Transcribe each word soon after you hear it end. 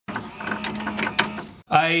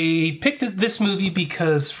I picked this movie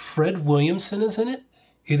because Fred Williamson is in it.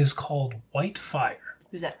 It is called White Fire.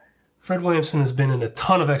 Who's that? Fred Williamson has been in a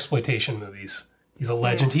ton of exploitation movies. He's a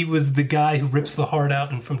legend. He was the guy who rips the heart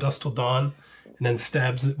out in From Dusk Till Dawn and then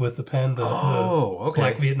stabs it with the pen, the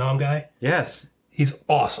Black Vietnam guy. Yes. He's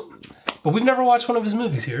awesome. But we've never watched one of his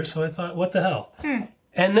movies here, so I thought, what the hell?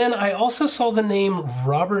 And then I also saw the name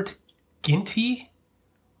Robert Ginty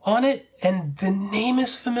on it, and the name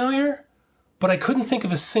is familiar, but I couldn't think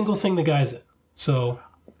of a single thing the guy's in. So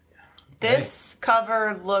this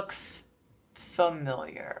cover looks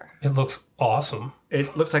familiar. It looks awesome.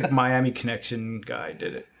 It looks like Miami Connection guy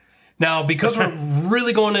did it. Now, because we're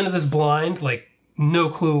really going into this blind, like no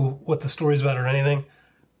clue what the story's about or anything,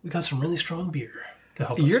 we got some really strong beer to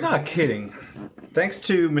help us. You're not kidding. Thanks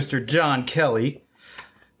to Mr. John Kelly.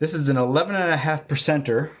 This is an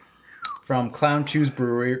 11.5%er from Clown Shoes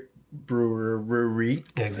Brewery.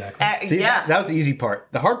 Yeah, exactly. See, that was the easy part.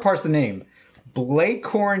 The hard part's the name.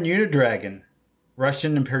 Blakecorn Unidragon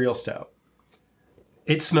Russian Imperial Stout.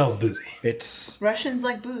 It smells boozy. Russians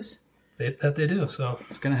like booze. That they do, so.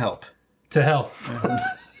 It's going to help. To hell.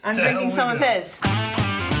 I'm drinking some of his.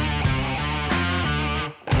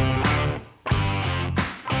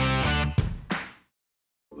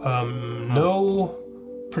 No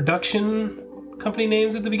production company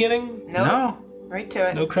names at the beginning? Nope. No. Right to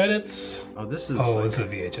it. No credits? Oh, this is it's a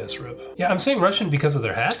VHS rip. Yeah, I'm saying Russian because of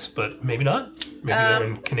their hats, but maybe not. Maybe they're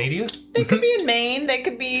in Canada. They could be in Maine. They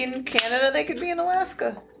could be in Canada. They could be in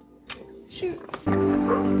Alaska. Shoot.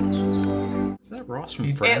 Is that Ross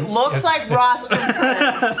from Friends? It looks like Ross from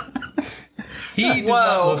Friends. He does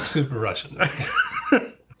not look super Russian.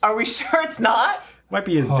 Are we sure it's not? Might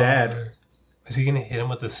be his dad. Is he going to hit him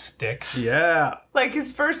with a stick? Yeah. Like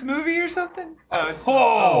his first movie or something? Oh, it's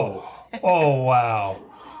Oh, wow.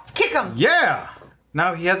 Kick him. Yeah.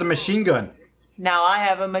 Now he has a machine gun. Now I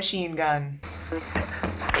have a machine gun.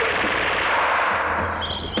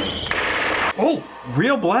 Oh,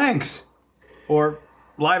 real blanks. Or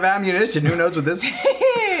live ammunition. Who knows what this is?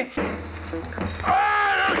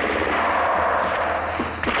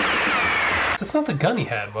 That's not the gun he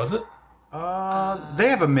had, was it? They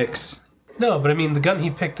have a mix. No, but I mean the gun he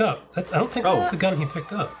picked up. I don't think that's the gun he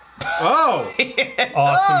picked up. Oh!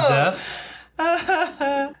 Awesome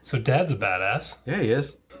death. So Dad's a badass. Yeah, he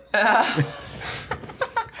is.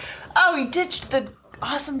 Oh, he ditched the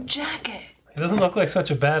awesome jacket. He doesn't look like such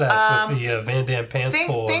a badass with the Van Damme pants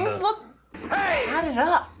pull. Things look padded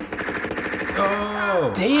up.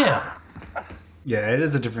 Oh. Damn. Yeah, it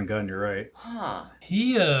is a different gun, you're right. Huh.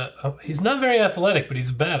 He's not very athletic, but he's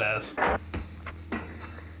a badass.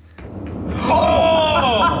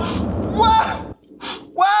 Oh! Whoa!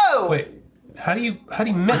 Whoa! Wait, how do you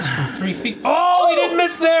miss from 3 feet? Oh, he didn't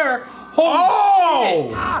miss there! Holy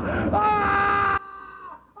shit!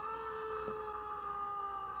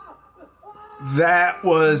 That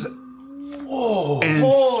was an Holy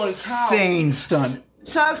insane stunt.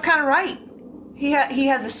 So I was kind of right. He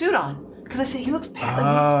has a suit on. Because I said he looks padded.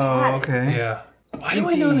 Oh, okay. Yeah. Why do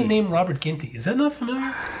I know the name Robert Ginty? Is that not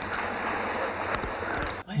familiar?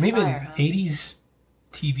 Maybe an 80s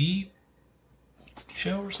TV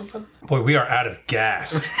show or something? Boy, we are out of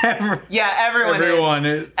gas. Yeah, everyone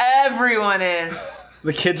is. Everyone is.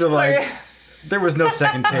 The kids are like, there was no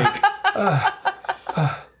second take.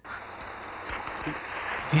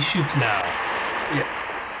 He shoots now. Yeah.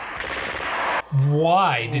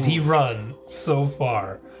 Why did he run so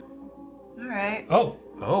far? All right. Oh,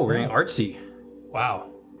 we're getting artsy. Wow.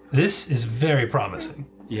 This is very promising.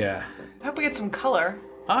 Yeah. I hope we get some color.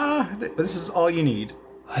 This is all you need.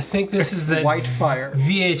 I think this is that White Fire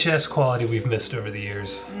VHS quality we've missed over the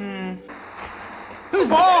years. Who's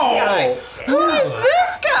this guy? Who is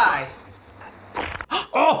this guy?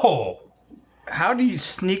 Oh! How do you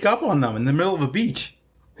sneak up on them in the middle of a beach?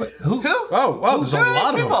 Wait, who? Oh, there's a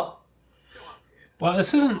lot of them. Well,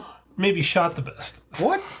 this isn't maybe shot the best.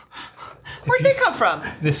 What? Where'd they come from?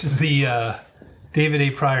 This is the David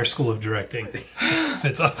A. Pryor School of Directing. If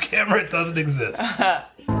it's off camera, it doesn't exist.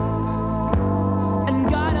 And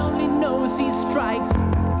God only knows he strikes.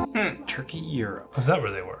 Turkey, Europe. Was that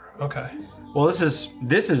where they were? Okay. Well, this is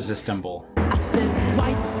Istanbul. I said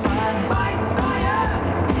white fire,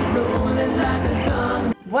 rolling like a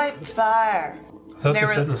gun. White fire. Is that what they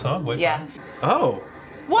said in the song? White Yeah. Fire? Oh.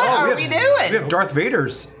 What are we doing? We have Darth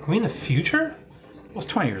Vader's. Are we in the future? Well, it's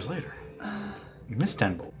 20 years later.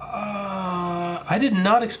 Istanbul. I did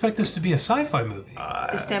not expect this to be a sci-fi movie.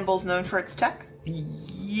 Istanbul's known for its tech?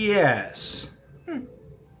 Yes.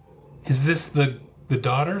 Is this the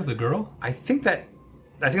daughter, the girl? I think that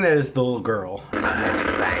is the little girl.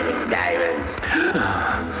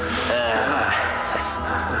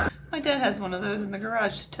 has one of those in the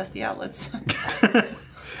garage to test the outlets.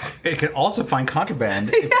 It can also find contraband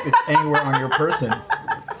if it's anywhere on your person.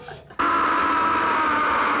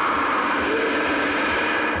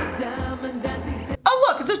 Oh,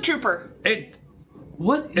 look, it's a trooper. It's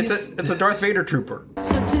a Darth Vader trooper.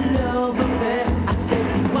 Such a love affair. I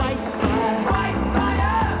said white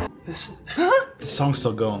fire. The song's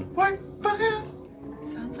still going.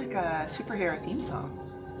 Sounds like a superhero theme song.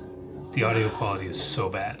 The audio quality is so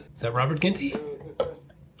bad. Is that Robert Ginty?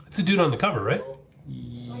 It's a dude on the cover, right?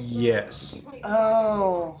 Yes.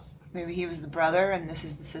 Oh, maybe he was the brother and this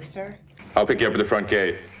is the sister? I'll pick you up at the front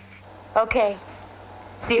gate. Okay.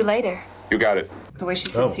 See you later. You got it. The way she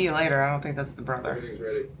said see you later, I don't think that's the brother.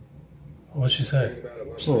 What'd she say?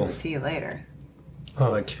 She said see you later.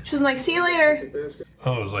 Oh, Like, She was like, see you later.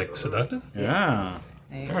 oh, it was like seductive? yeah.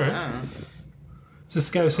 Hey, Alright. Is this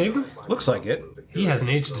the guy who saved him? Looks like it. He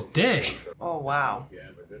hasn't aged a day. Oh, wow.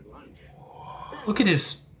 Look at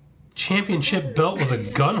his championship belt with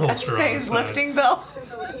a gun holster on Say the his side. lifting belt.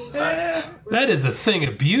 That is a thing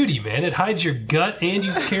of beauty, man. It hides your gut and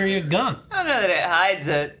you carry a gun. I don't know that it hides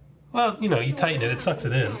it. Well, you know, you tighten it, it sucks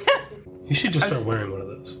it in. You should just start wearing one of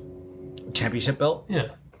those. Championship belt? Yeah.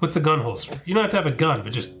 With the gun holster. You don't have to have a gun,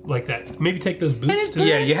 but just like that. Maybe take those boots his too.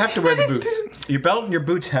 Yeah, you have to wear the His boots. boots. Your belt and your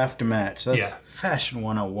boots have to match. That's Yeah. fashion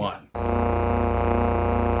 101.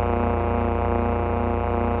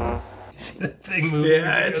 See that thing moving?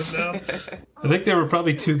 Yeah, as it goes down? I think there were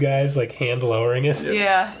probably two guys like hand lowering it.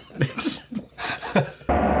 Yeah. It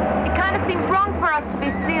kind of seems wrong for us to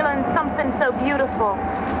be stealing something so beautiful.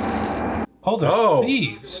 Oh, there's Oh.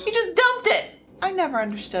 thieves. He just dumped it. I never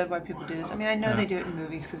understood why people do this. I mean, I know they do it in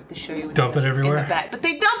movies because they show you in Dump it in everywhere? the back, but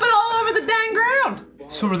they dump it all over the dang ground.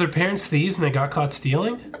 So were their parents thieves and they got caught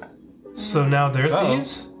stealing? So now they're Uh-oh.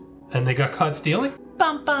 thieves? And they got caught stealing?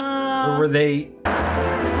 Bum bum. Or were they...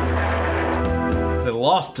 They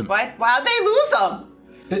lost them. Why'd they lose them?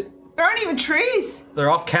 It- There aren't even trees. They're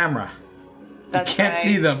off camera. That's can't right.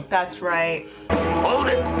 see them. That's right. Hold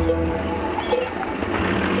it.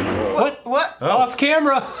 What? What? Oh. Off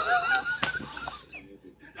camera!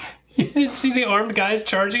 You didn't see the armed guys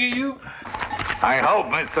charging at you? I hope,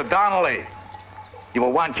 Mr. Donnelly, you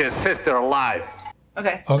will want your sister alive.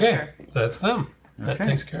 Okay. Okay, Sure. that's them. That Okay.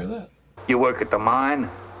 takes care of that. You work at the mine.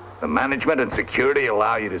 The management and security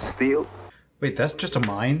allow you to steal. Wait, that's just a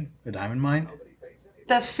mine? A diamond mine?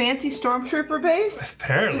 That fancy stormtrooper base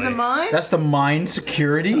Apparently. is a mine? That's the mine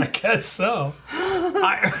security? I guess so.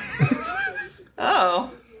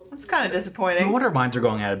 Oh. That's kind of disappointing. No wonder mines are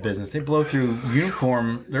going out of business. They blow through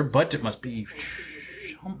uniform. Their budget must be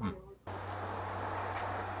something.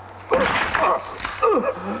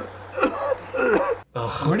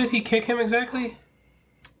 Where did he kick him exactly?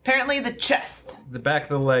 Apparently the chest. The back of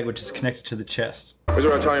the leg, which is connected to the chest. Where's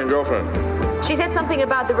your Italian girlfriend? She said something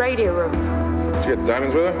about the radio room. Did you get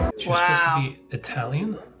diamonds with her? She was supposed to be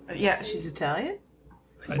Italian? Yeah, she's Italian?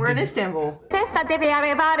 I We're in didn't- Istanbul. Testa deve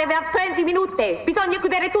arrivare per 20 minuti. Bisogna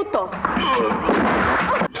chiudere tutto.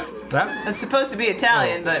 That? It's supposed to be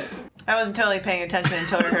Italian, but I wasn't totally paying attention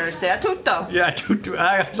until I heard her say a tutto. Yeah,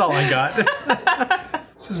 that's all I got.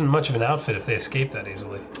 This isn't much of an outfit if they escape that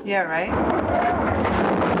easily. Yeah, right?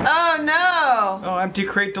 Oh, no. Oh, empty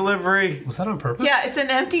crate delivery. Was that on purpose? Yeah, it's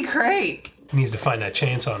an empty crate. He needs to find that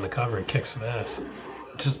chainsaw on the cover and kick some ass.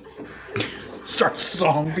 Just start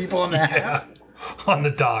sawing people in half On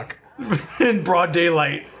the dock. in broad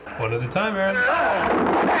daylight. One at a time, Aaron.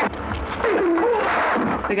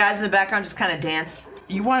 The guys in the background just kind of dance.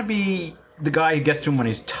 You want to be the guy who gets to him when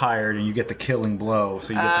he's tired and you get the killing blow,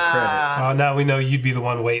 so you get the credit. Oh, now we know you'd be the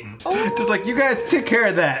one waiting. Just like, you guys take care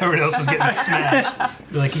of that. Everyone else is getting smashed.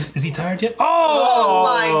 You're like, is he tired yet? Oh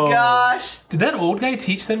my gosh. Did that old guy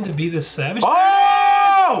teach them to be this savage?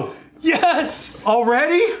 Oh! Yes!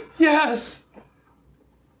 Already? Yes!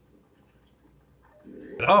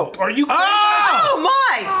 Oh. Are you crazy? Oh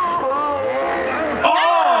my!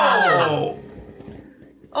 Oh!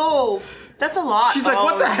 Oh, that's a lot. She's like,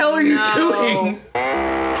 what the hell are you doing?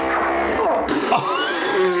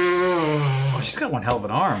 Oh, she's got one hell of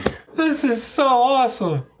an arm. This is so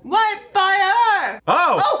awesome. What by her?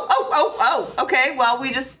 Oh! Oh, okay, well,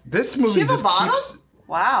 we just... This Did she movie have a just bottom? keeps...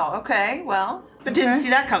 Wow, okay, well. But didn't see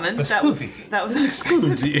that coming. A That was spoofy. unexpected.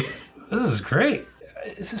 Scoozy. This is great.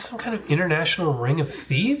 Is this some kind of international ring of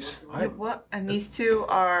thieves? Wait, what? And these two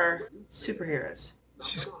are superheroes.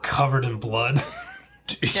 She's covered in blood.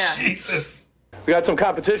 Yeah. Jesus. We got some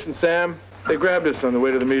competition, Sam. They grabbed us on the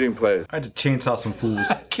way to the meeting place. I had to chainsaw some fools.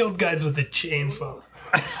 Killed guys with a chainsaw.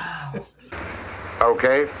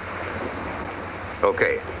 Okay?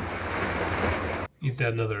 Okay. Needs to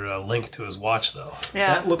add another link to his watch, though.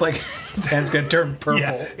 Yeah. That looked like his hand's gonna turn purple.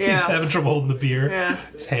 Yeah. He's Yeah. having trouble holding the beer. Yeah.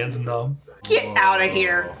 His hand's numb. Get out of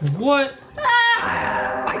here. What?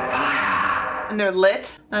 And they're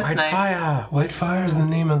lit. That's White nice. fire. White Fire is the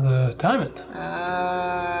name of the diamond.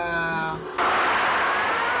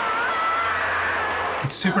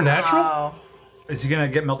 It's supernatural? Oh. Is he gonna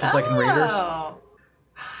get melted like in Raiders? Oh.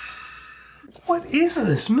 What is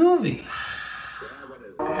this movie?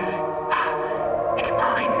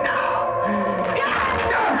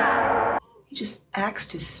 He just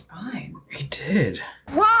axed his spine. He did.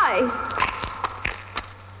 Why?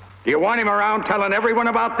 You want him around telling everyone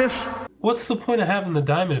about this? What's the point of having the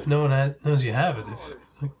diamond if no one knows you have it? If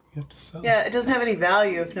like, you have to sell it? Yeah, it doesn't have any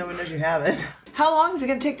value if no one knows you have it. How long is it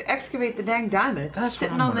going to take to excavate the dang diamond? It's That's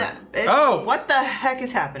sitting what I'm on that. wondering. Oh! What the heck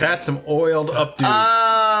is happening? That's some oiled up dude.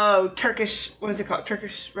 Oh, Turkish. What is it called?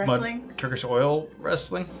 Turkish wrestling? Turkish oil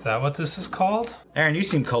wrestling. Is that what this is called? Aaron, you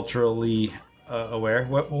seem culturally aware.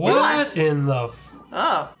 What? What in the...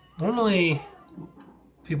 Oh. Normally,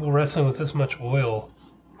 people wrestling with this much oil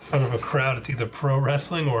in front of a crowd, it's either pro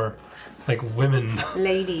wrestling or like women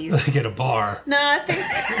Ladies. like at a bar. No, I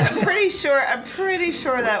think I'm pretty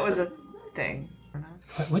sure that was a thing.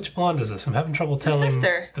 Which blonde is this? I'm having trouble the telling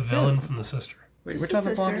sister. the villain from the sister. Wait, It's which the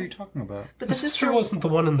other blonde sister. are you talking about? But The the sister wasn't the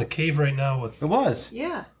one in the cave right now with... It was.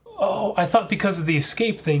 Yeah. Oh, I thought because of the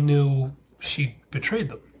escape they knew she betrayed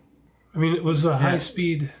them. I mean, it was a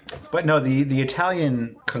high-speed... But no, the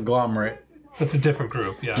Italian conglomerate. That's a different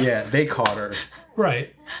group, yeah. Yeah, they caught her.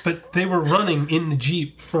 Right. But they were running in the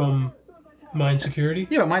Jeep from mine security.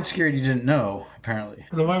 Yeah, but mine security didn't know, apparently.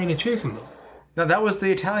 And then why were they chasing them? No, that was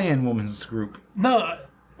the Italian woman's group. No,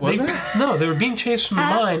 Wasn't it? No, they were being chased from the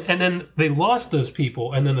mine, and then they lost those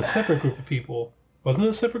people, and then a separate group of people. Wasn't it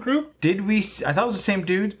a separate group? Did we... I thought it was the same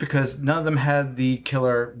dudes because none of them had the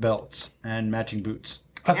killer belts and matching boots.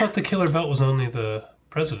 I thought the killer belt was only the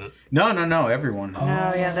president. No, everyone. Oh,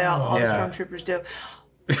 yeah, they all the Yeah. stormtroopers do.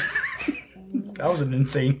 That was an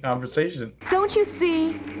insane conversation. Don't you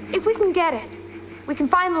see? If we can get it, we can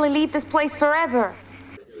finally leave this place forever.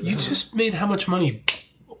 You just made how much money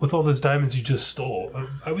with all those diamonds you just stole?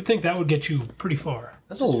 I would think that would get you pretty far.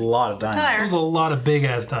 That's a lot of diamonds. Tire. There's a lot of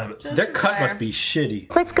big-ass diamonds. Their cut Fire. must be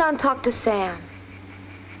shitty. Let's go and talk to Sam.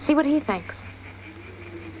 See what he thinks.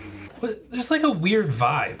 But there's like a weird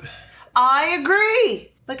vibe. I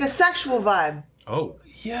agree. Like a sexual vibe, Oh.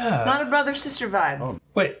 Yeah. not a brother-sister vibe.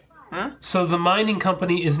 Wait. Huh? So the mining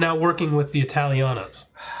company is now working with the Italianos.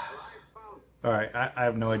 All right, I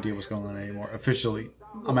have no idea what's going on anymore. Officially,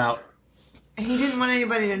 I'm out. He didn't want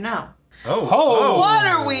anybody to know. Oh. What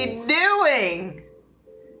are we doing?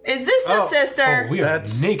 Is this the sister? Oh, we are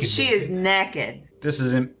That's- naked. She is naked. This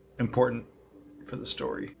is important for the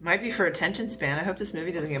story. Might be for attention span. I hope this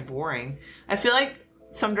movie doesn't get boring. I feel like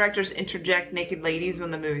some directors interject naked ladies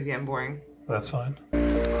when the movie's getting boring. That's fine.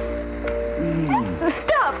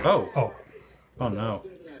 Stop! Oh no.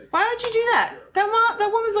 Why would you do that? That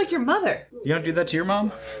woman's like your mother. You don't do that to your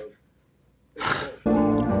mom?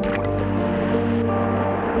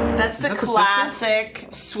 That's the that the classic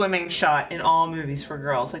swimming shot in all movies for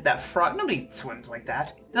girls. Like that frog. Nobody swims like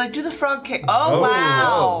that. They're like, do the frog kick. Oh,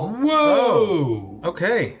 wow. Whoa!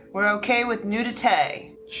 Okay. We're okay with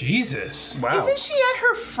nudity. Jesus. Wow. Isn't she at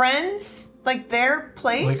her friend's, like their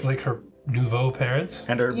place? Like her nouveau parents?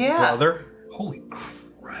 And her Yeah. brother? Holy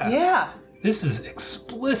crap. Yeah. This is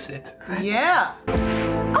explicit. Yeah.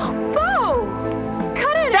 Oh, Bo!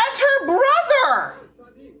 Cut it! That's her brother!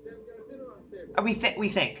 We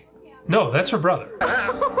think. No, that's her brother.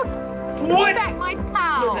 What? Back my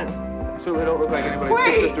towel! So they don't look like anybody's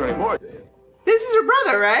Wait. sister anymore. This is her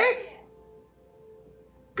brother, right?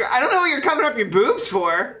 I don't know what you're covering up your boobs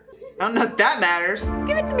for. I don't know if that matters.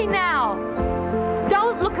 Give it to me now!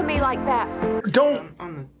 Don't look at me like that! Don't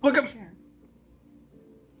On the look at...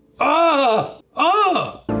 Ah!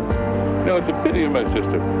 Ah! No, it's a pity you're my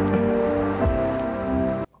sister.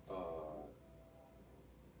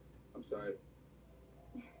 I'm sorry.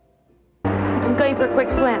 I'm going for a quick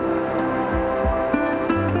swim.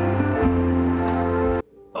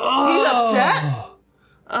 He's upset?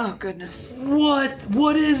 Oh, goodness.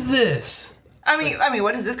 What is this? I mean,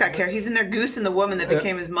 what does this guy care? He's in there goosing the woman that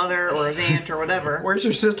became his mother or his aunt or whatever. Where's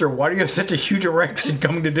your sister? Why do you have such a huge erection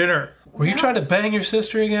coming to dinner? Were you trying to bang your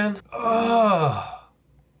sister again? Oh.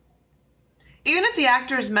 Even if the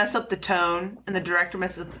actors mess up the tone and the director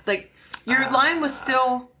messes up, like, your line was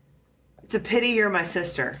still, it's a pity you're my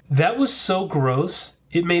sister. That was so gross.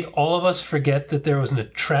 It made all of us forget that there was an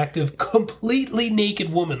attractive, completely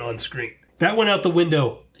naked woman on screen. That went out the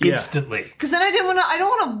window instantly. Because then I don't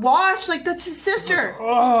want to watch, like, that's his sister.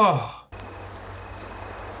 Oh.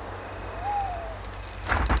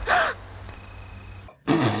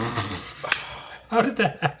 How did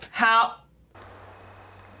that happen? How?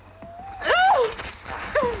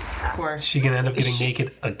 Of course. Is she gonna end up getting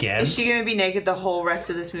naked again? Is she gonna be naked the whole rest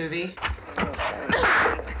of this movie?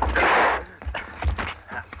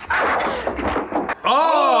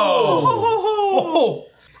 Oh!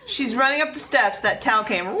 She's running up the steps. That towel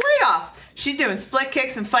came right off. She's doing split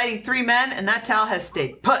kicks and fighting 3 men, and that towel has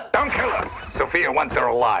stayed put. Don't kill her. Sophia wants her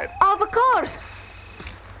alive. Of course.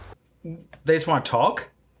 They just want to talk?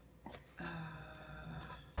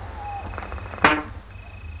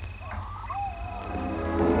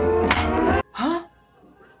 Huh?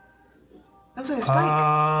 Looks like a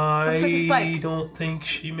spike. Looks like a spike. I don't think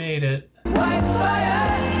she made it. White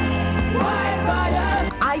fire! White fire!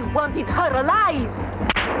 I wanted her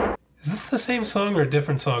alive. Is this the same song or a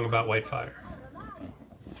different song about Whitefire?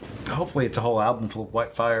 Hopefully it's a whole album full of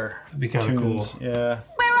Whitefire. That'd be kind of cool. Yeah.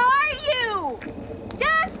 Where are you?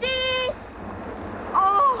 Dusty!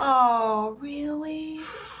 Oh, really?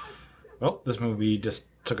 Well, this movie just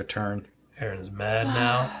took a turn. Aaron is mad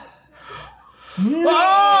now.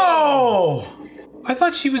 Oh! I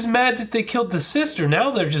thought she was mad that they killed the sister. Now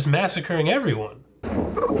they're just massacring everyone.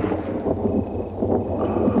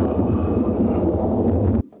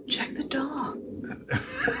 Check the dog.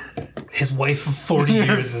 His wife of 40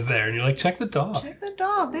 years is there, and you're like, check the dog. Check the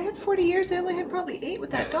dog. They had 40 years. They only had probably 8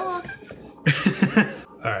 with that dog.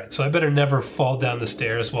 All right, so I better never fall down the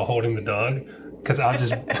stairs while holding the dog, because I'll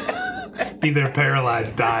just be there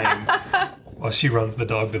paralyzed, dying, while she runs the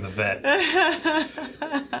dog to the vet.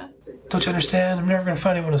 Don't you understand? I'm never going to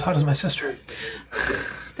find anyone as hot as my sister.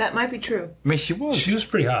 That might be true. I mean, she was. She was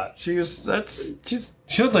pretty hot. She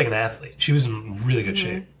She looked like an athlete. She was in really good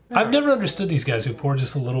shape. I've never understood these guys who pour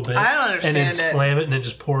just a little bit. I don't understand and then it. slam it and then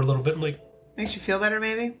just pour a little bit. I'm like, Makes you feel better,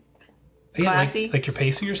 maybe? yeah, Classy. like you're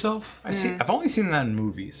pacing yourself. I've only seen that in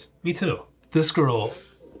movies. Me too. This girl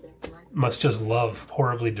must just love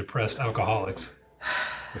horribly depressed alcoholics.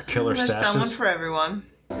 With killer There's someone stashes. for everyone.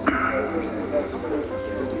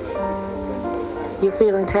 You're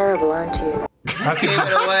feeling terrible, aren't you? How could Gave you,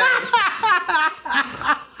 it away.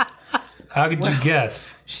 how could you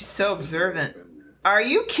guess? She's so observant. Are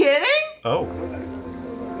you kidding? Oh.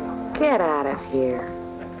 Get out of here.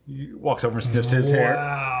 He walks over and sniffs his hair.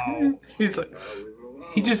 Wow. He's like,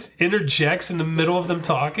 He just interjects in the middle of them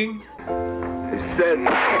talking. I said,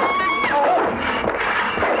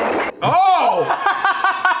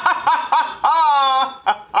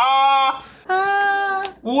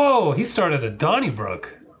 Whoa, he started a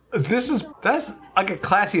Donnybrook. that's like a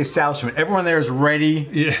classy establishment. Everyone there is ready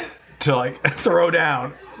Yeah. to like throw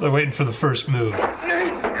down. They're waiting for the first move.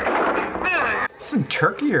 This is in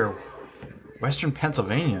Turkey or Western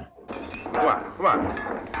Pennsylvania. come on.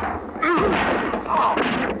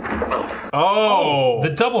 Oh The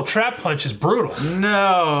double trap punch is brutal.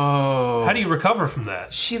 no! How do you recover from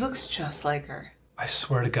that? She looks just like her. I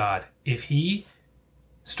swear to God, if he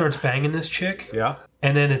starts banging this chick Yeah.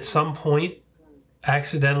 and then at some point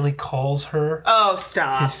accidentally calls her Oh,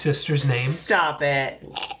 stop. his sister's name, Stop it.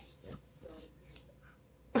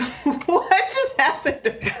 What just happened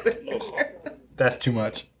over there? That's too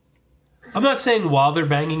much. I'm not saying while they're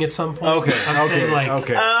banging at some point. Okay. I'm saying like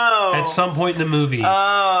okay. at some point in the movie.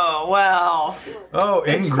 Oh, well. Oh,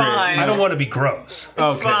 Ingrid. It's fine. I don't want to be gross.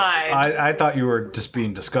 Okay. fine. I thought you were just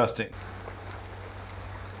being disgusting.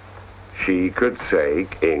 She could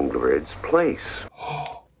take Ingrid's place.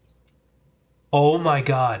 Oh my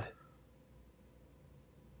God.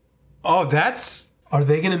 Oh, that's Are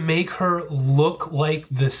they going to make her look like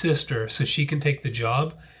the sister so she can take the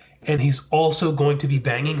job? And he's also going to be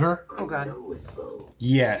banging her? Oh, God.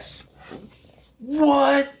 yes.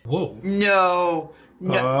 What? Whoa. No.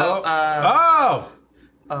 No. Oh.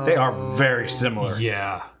 They are very similar.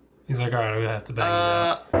 Yeah. He's like, all right, I'm going to have to bang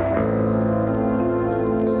you now.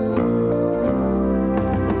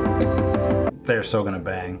 They're so gonna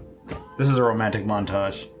bang. This is a romantic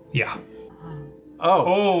montage. Yeah. Oh.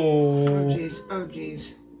 Oh, Oh. jeez. Oh,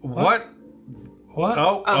 jeez. What? What?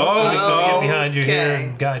 Oh. Let me Oh. get behind you here okay.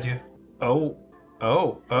 and guide you. Oh.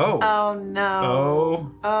 Oh. Oh. Oh, no.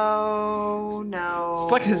 Oh. Oh, no.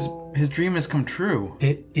 It's like his dream has come true.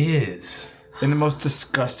 It is. In the most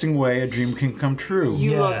disgusting way a dream can come true.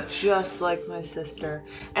 You look Yes. just like my sister,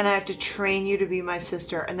 and I have to train you to be my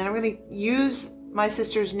sister, and then I'm going to use my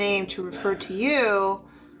sister's name to refer to you.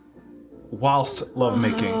 Whilst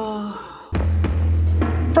lovemaking.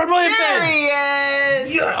 Fred Williamson! There he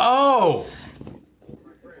is! Yes! Oh.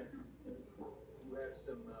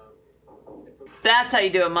 That's how you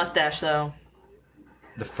do a mustache, though.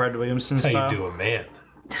 The Fred Williamson That's style. how you do a man.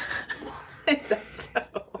 Is that so?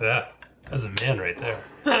 Yeah. That's a man right there.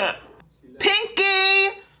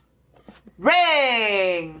 Pinky! Red!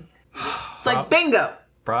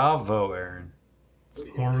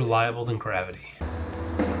 reliable than gravity.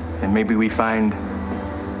 And maybe we find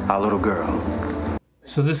our little girl.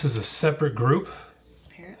 So this is a separate group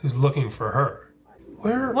who's looking for her.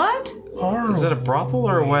 Where What? are Is that a brothel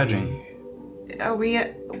or a wedding? Are we?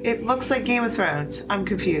 It looks like Game of Thrones. I'm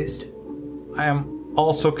confused. I am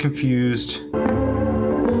also confused.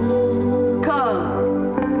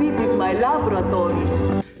 Come. This is my laboratory.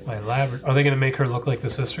 Are they going to make her look like the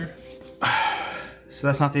sister? So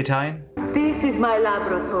that's not the Italian? This is my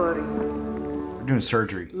laboratory. We're doing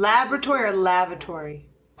surgery. Laboratory or lavatory?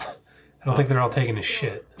 I don't think they're all taking a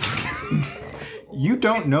shit. You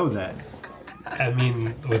don't know that. I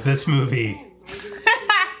mean, with this movie...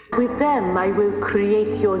 With them, I will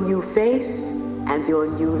create your new face and your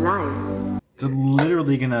new life. They're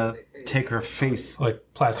literally gonna take her face. Like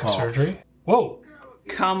plastic surgery? Whoa!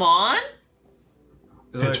 Come on.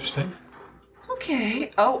 Interesting.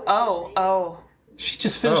 Okay. Oh. She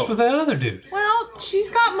just finished with that other dude. Well, she's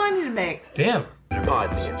got money to make. Damn.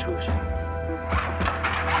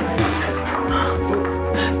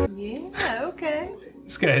 Yeah. Okay.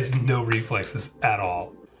 This guy has no reflexes at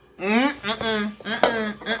all.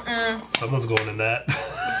 Someone's going in that.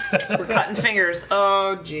 We're cutting fingers.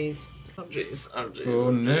 Oh, jeez. Oh, jeez. Oh, jeez.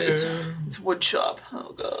 Oh, no. It's wood shop.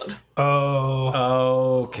 Oh, God.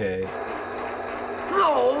 Oh. Okay.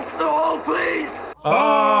 No, please.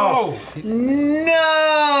 Oh!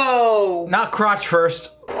 No! Not crotch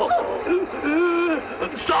first.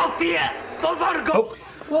 Sophia! Those are go.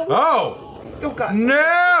 Oh! Oh! Oh, God.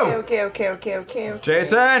 No! Okay.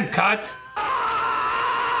 Jason! Cut!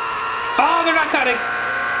 Oh, they're not cutting!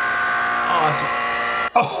 Awesome.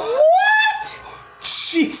 Oh! What?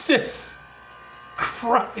 Jesus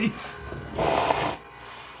Christ.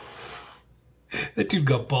 That dude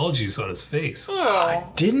got ball juice on his face.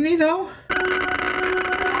 Oh. Didn't he, though?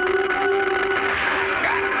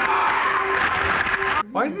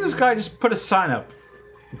 Why didn't this guy just put a sign up?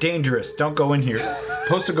 Dangerous, don't go in here.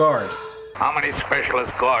 Post a guard. How many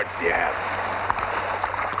specialist guards do you have?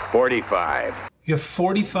 45. You have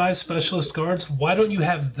 45 specialist guards? Why don't you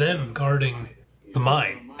have them guarding the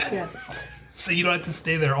mine? Yeah. So you don't have to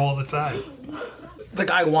stay there all the time. The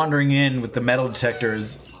guy wandering in with the metal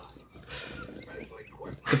detectors.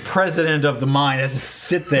 The president of the mine has to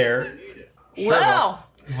sit there. Wow.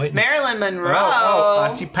 Wait, Marilyn Monroe. Oh, I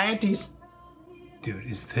see panties. dude,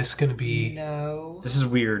 is this gonna be? No. This is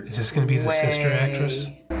weird. Is this gonna be the sister Way. actress?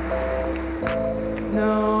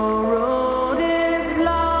 No road is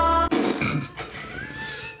long.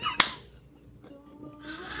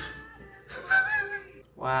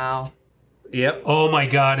 Wow. Yep. Oh my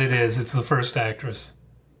God, it is. It's the first actress.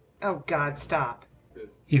 Oh, God, stop.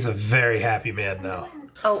 He's a very happy man now.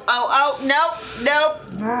 Oh, nope. No.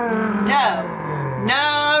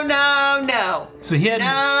 So he hadn't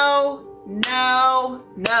No.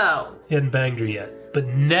 he hadn't banged her yet, but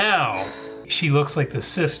now she looks like the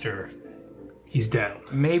sister. He's down.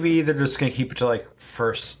 Maybe they're just gonna keep it to like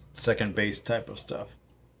first, second base type of stuff.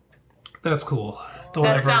 That's cool. Don't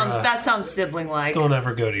That ever, that sounds sibling-like. don't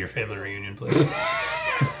ever go to your family reunion, please.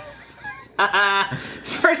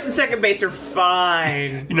 First and second base are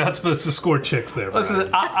fine. You're not supposed to score chicks there. Brian. Listen,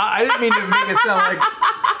 I didn't mean to make it sound like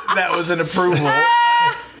that was an approval.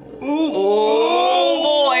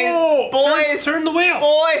 Oh, boys. Turn the wheel.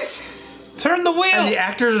 Boys. Turn the wheel. And the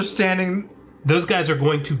actors are standing. Those guys are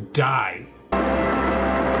going to die.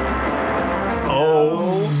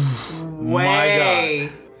 Oh Way.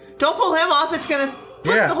 Don't pull him off. It's going to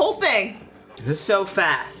flip the whole thing. This So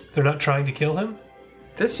fast. They're not trying to kill him?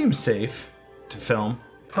 This seems safe to film.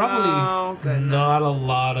 Probably Oh, goodness. not a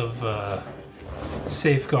lot of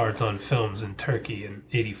safeguards on films in Turkey in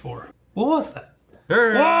 '84. What was that?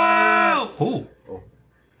 Whoa! Ooh.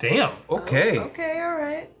 Damn. Okay. Okay, all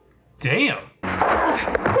right. Damn.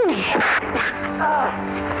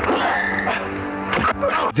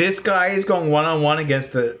 This guy is going one-on-one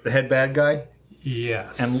against the head bad guy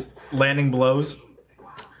Yes. and landing blows.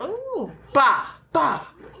 Ooh. Bah.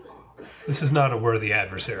 This is not a worthy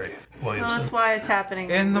adversary, Well, Williamson. that's why it's happening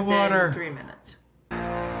In the within water. 3 minutes.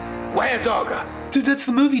 Where's Olga? Dude, that's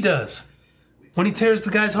the movie does. When he tears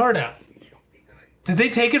the guy's heart out. Did they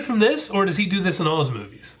take it from this, or does he do this in all his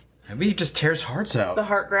movies? Maybe he just tears hearts out. The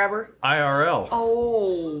heart grabber. IRL.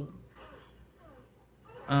 Oh.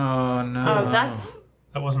 Oh no. Oh, that's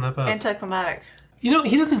That wasn't that bad. anticlimactic. You know,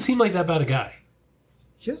 he doesn't seem like that bad a guy.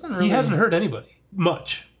 He hasn't really. He hasn't hurt anybody.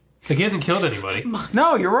 Much. Like, he hasn't killed anybody.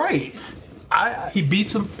 No, you're right. He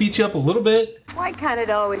beats you up a little bit. Why can't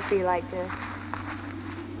it always be like this?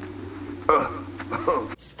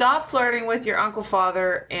 Stop flirting with your uncle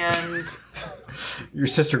father and Your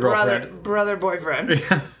sister girlfriend. brother boyfriend.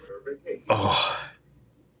 Oh.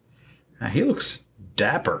 He looks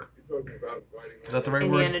dapper. Is that the right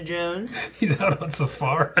Indiana word? Jones. He's out on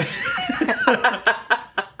safari.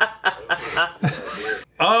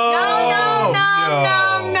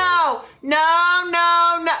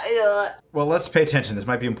 No. Well, let's pay attention. This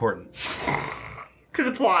might be important. To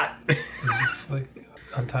the plot. It's like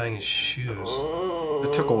untying his shoes.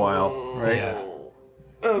 It took a while, right? Yeah.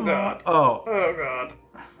 Oh god. Oh. Oh god.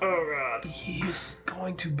 Oh god. He's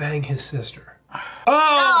going to bang his sister. Oh,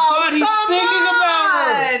 God, he's thinking about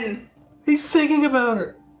her. He's thinking about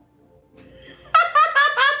her.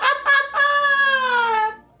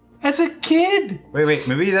 As a kid. Wait.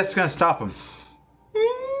 Maybe that's gonna stop him.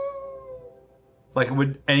 Like it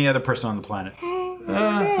would any other person on the planet. Those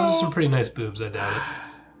are some pretty nice boobs, I doubt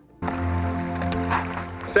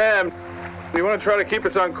it. Sam, you want to try to keep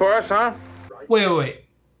us on course, huh? Wait.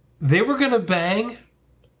 They were gonna bang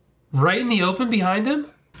right in the open behind him?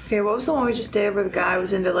 Okay, what was the one we just did where the guy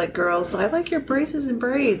was into like girls? I like your braces and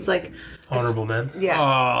braids. Like Honorable Men. yes.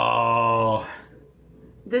 Oh.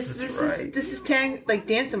 This is like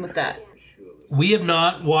dancing with that. We have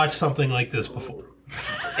not watched something like this before.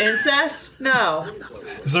 Incest? No.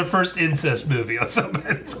 It's our first incest movie on So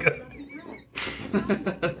Bad It's Good.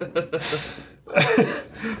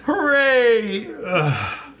 Hooray!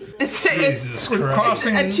 It's Jesus Christ.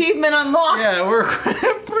 achievement unlocked. Yeah, we're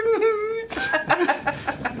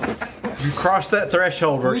we crossed that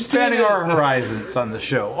threshold. We're expanding our horizons on the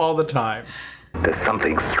show all the time. There's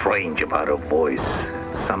something strange about her voice.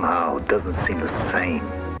 It somehow doesn't seem the same.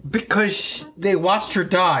 Because they watched her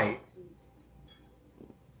die.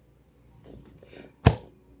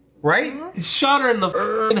 Right? He shot her in the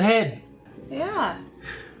f***ing head. Yeah.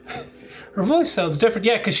 Her voice sounds different.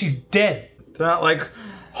 Yeah, because she's dead. They're not like,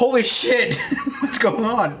 holy shit, what's going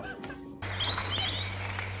on?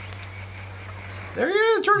 There he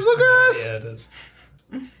is, George Lucas! Yeah, it is.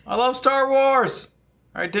 I love Star Wars.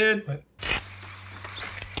 I did. Wait.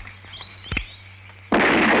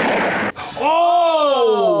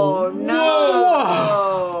 Oh!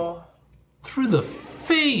 No! Through the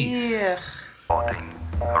face. Yeah.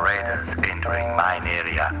 Raiders entering mine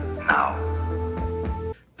area now.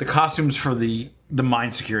 The costumes for the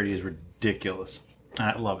mine security is ridiculous.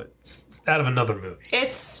 I love it. It's out of another movie.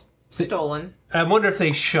 It's stolen. I wonder if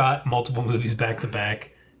they shot multiple movies back to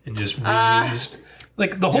back and just reused.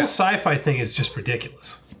 Like, the whole sci-fi thing is just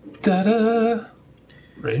ridiculous. Ta-da!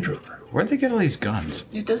 Range Rover. Where'd they get all these guns?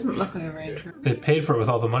 It doesn't look like a Ranger. They paid for it with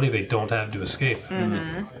all the money they don't have to escape.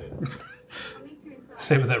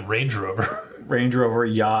 Same with that Range Rover. Range Rover,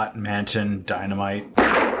 yacht, mansion, dynamite.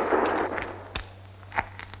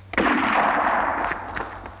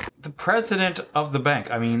 The president of the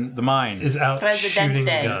bank, I mean the mine, Is out shooting a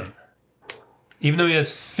Presidente. gun. Even though he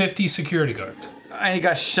has 50 security guards. and he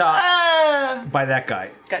got shot by that guy.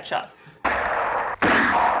 Got shot.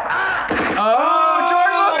 Oh,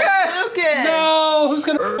 George Lucas! Lucas! No, who's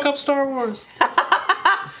gonna fuck up Star Wars?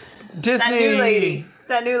 Disney. That new lady.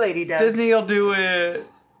 That new lady does. Disney will do it.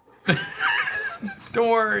 Don't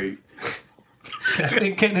worry.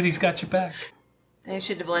 Kathleen Kennedy's got your back. They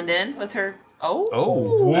should blend in with her. Oh.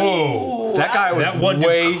 Oh, Whoa. that guy was That one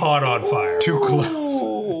way dude caught on fire. too close.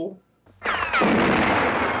 Ooh. Is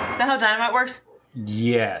that how dynamite works?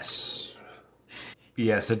 Yes.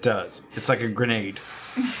 Yes, it does. It's like a grenade.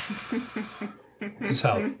 This is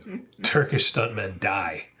how Turkish stuntmen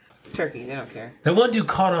die. It's turkey. They don't care. That one dude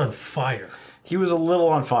caught on fire. He was a little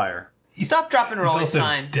on fire. Stop, drop, and roll. He's It's also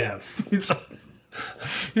fine. deaf.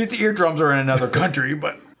 His eardrums are in another country,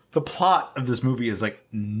 but the plot of this movie is like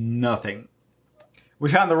nothing. We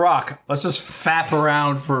found the rock. Let's just faff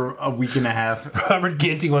around for a week and a half. Robert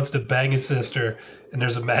Ginty wants to bang his sister, and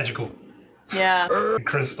there's a magical Yeah.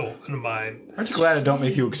 crystal in a mine. Aren't you glad I don't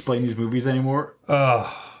make you explain these movies anymore?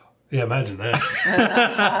 Oh, yeah, imagine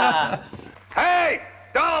that. Hey,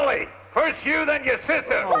 Dolly! First you, then your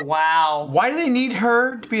sister. Oh, wow. Why do they need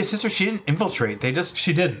her to be a sister? She didn't infiltrate. They just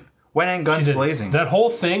She didn't. went in She guns didn't. blazing. That whole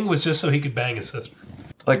thing was just so he could bang his sister.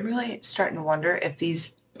 I'm really starting to wonder if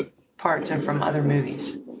these parts are from other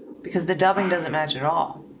movies. Because the dubbing doesn't match at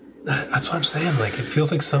all. That's what I'm saying. Like, it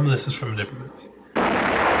feels like some of this is from a different movie.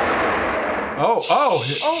 Oh!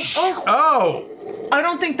 I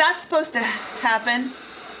don't think that's supposed to happen.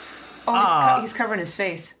 Oh, he's covering his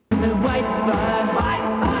face.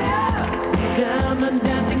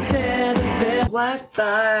 White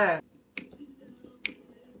fire.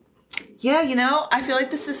 Yeah, you know, I feel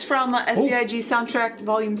like this is from SBIG Soundtrack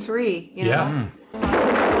Volume 3, you know? Yeah.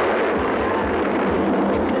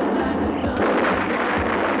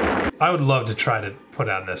 I would love to try to put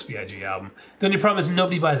out an SBIG album. The only problem is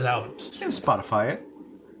nobody buys albums. You can Spotify it.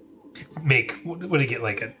 Would it get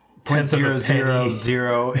like a tenth of a penny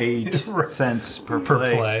 0.0008 cents per per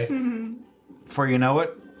play. play. Before you know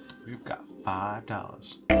it, we've got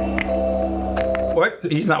 $5. What?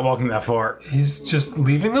 He's not walking that far. He's just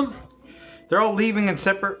leaving them? They're all leaving in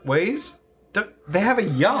separate ways? They have a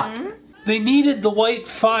yacht. They needed the white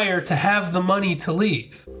fire to have the money to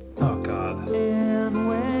leave. Oh, God.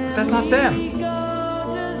 That's not them.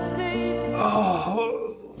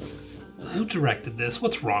 Oh. Who directed this?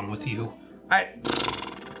 What's wrong with you? I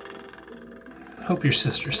hope your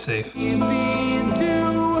sister's safe.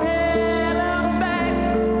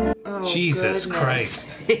 Oh, Jesus goodness.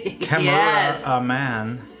 Christ. Camera Yes. a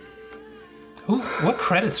man. What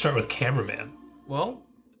credits start with cameraman? Well,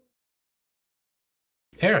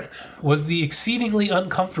 Aaron, was the exceedingly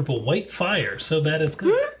uncomfortable white fire so bad it's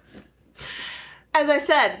good? As I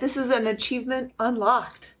said, this was an achievement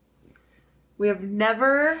unlocked. We have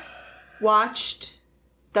never watched...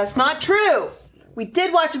 That's not true! We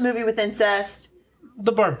did watch a movie with incest.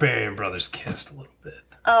 The Barbarian Brothers kissed a little bit.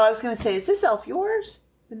 Oh, I was going to say, is this Elf yours?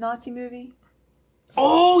 The Nazi movie?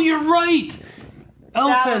 Oh, you're right! Elf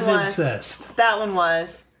That one has was. incest. That one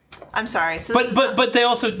was. I'm sorry. So this But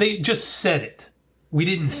they just said it. We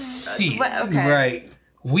didn't see it. Okay. right.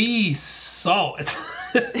 We saw it.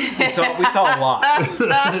 We saw a lot.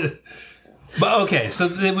 But okay, so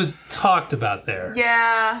it was talked about there.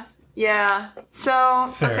 Yeah. So,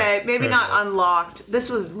 Fair, okay, maybe fair not enough. unlocked. This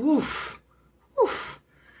was, oof.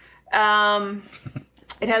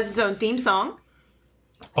 It has its own theme song.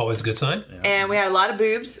 Always a good sign. And we had a lot of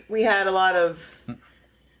boobs. We had a lot of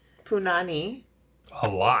punani. A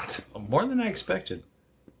lot. More than I expected.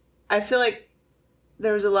 I feel like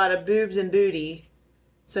there was a lot of boobs and booty.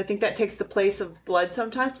 So I think that takes the place of blood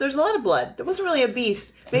sometimes. There's a lot of blood. There wasn't really a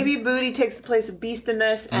beast. Maybe booty takes the place of beast in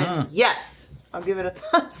this. And yes, I'll give it a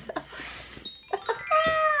thumbs up.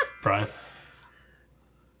 Brian?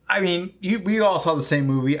 I mean, we all saw the same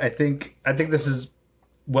movie. I think this is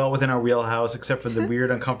well within our wheelhouse, except for the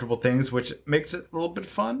weird, uncomfortable things, which makes it a little bit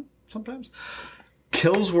fun sometimes.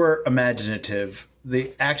 Kills were imaginative.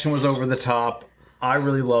 The action was over the top. I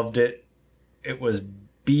really loved it. It was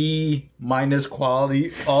B-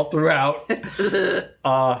 quality all throughout.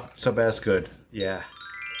 So that's good. Yeah.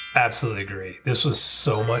 Absolutely agree. This was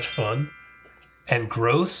so much fun and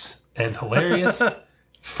gross and hilarious.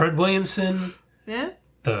 Fred Williamson, Yeah?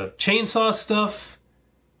 the chainsaw stuff.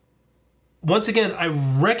 Once again, I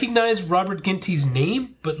recognize Robert Ginty's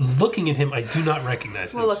name, but looking at him, I do not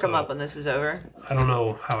recognize him. We'll look him so up when this is over. I don't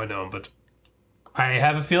know how I know him, but I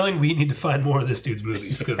have a feeling we need to find more of this dude's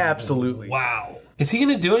movies. 'Cause, Absolutely. wow. Is he going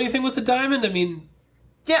to do anything with the diamond? I mean,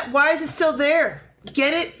 Yeah, why is it still there?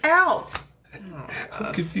 Get it out.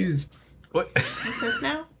 I'm confused. What? What's this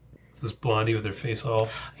now? This is Blondie with her face all...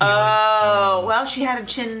 Oh, well, she had a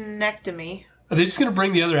chinectomy. Are they just going to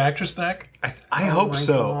bring the other actress back? I hope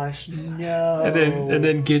so. Gosh, no. And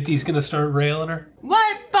then Ginty's going to start railing her?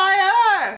 What?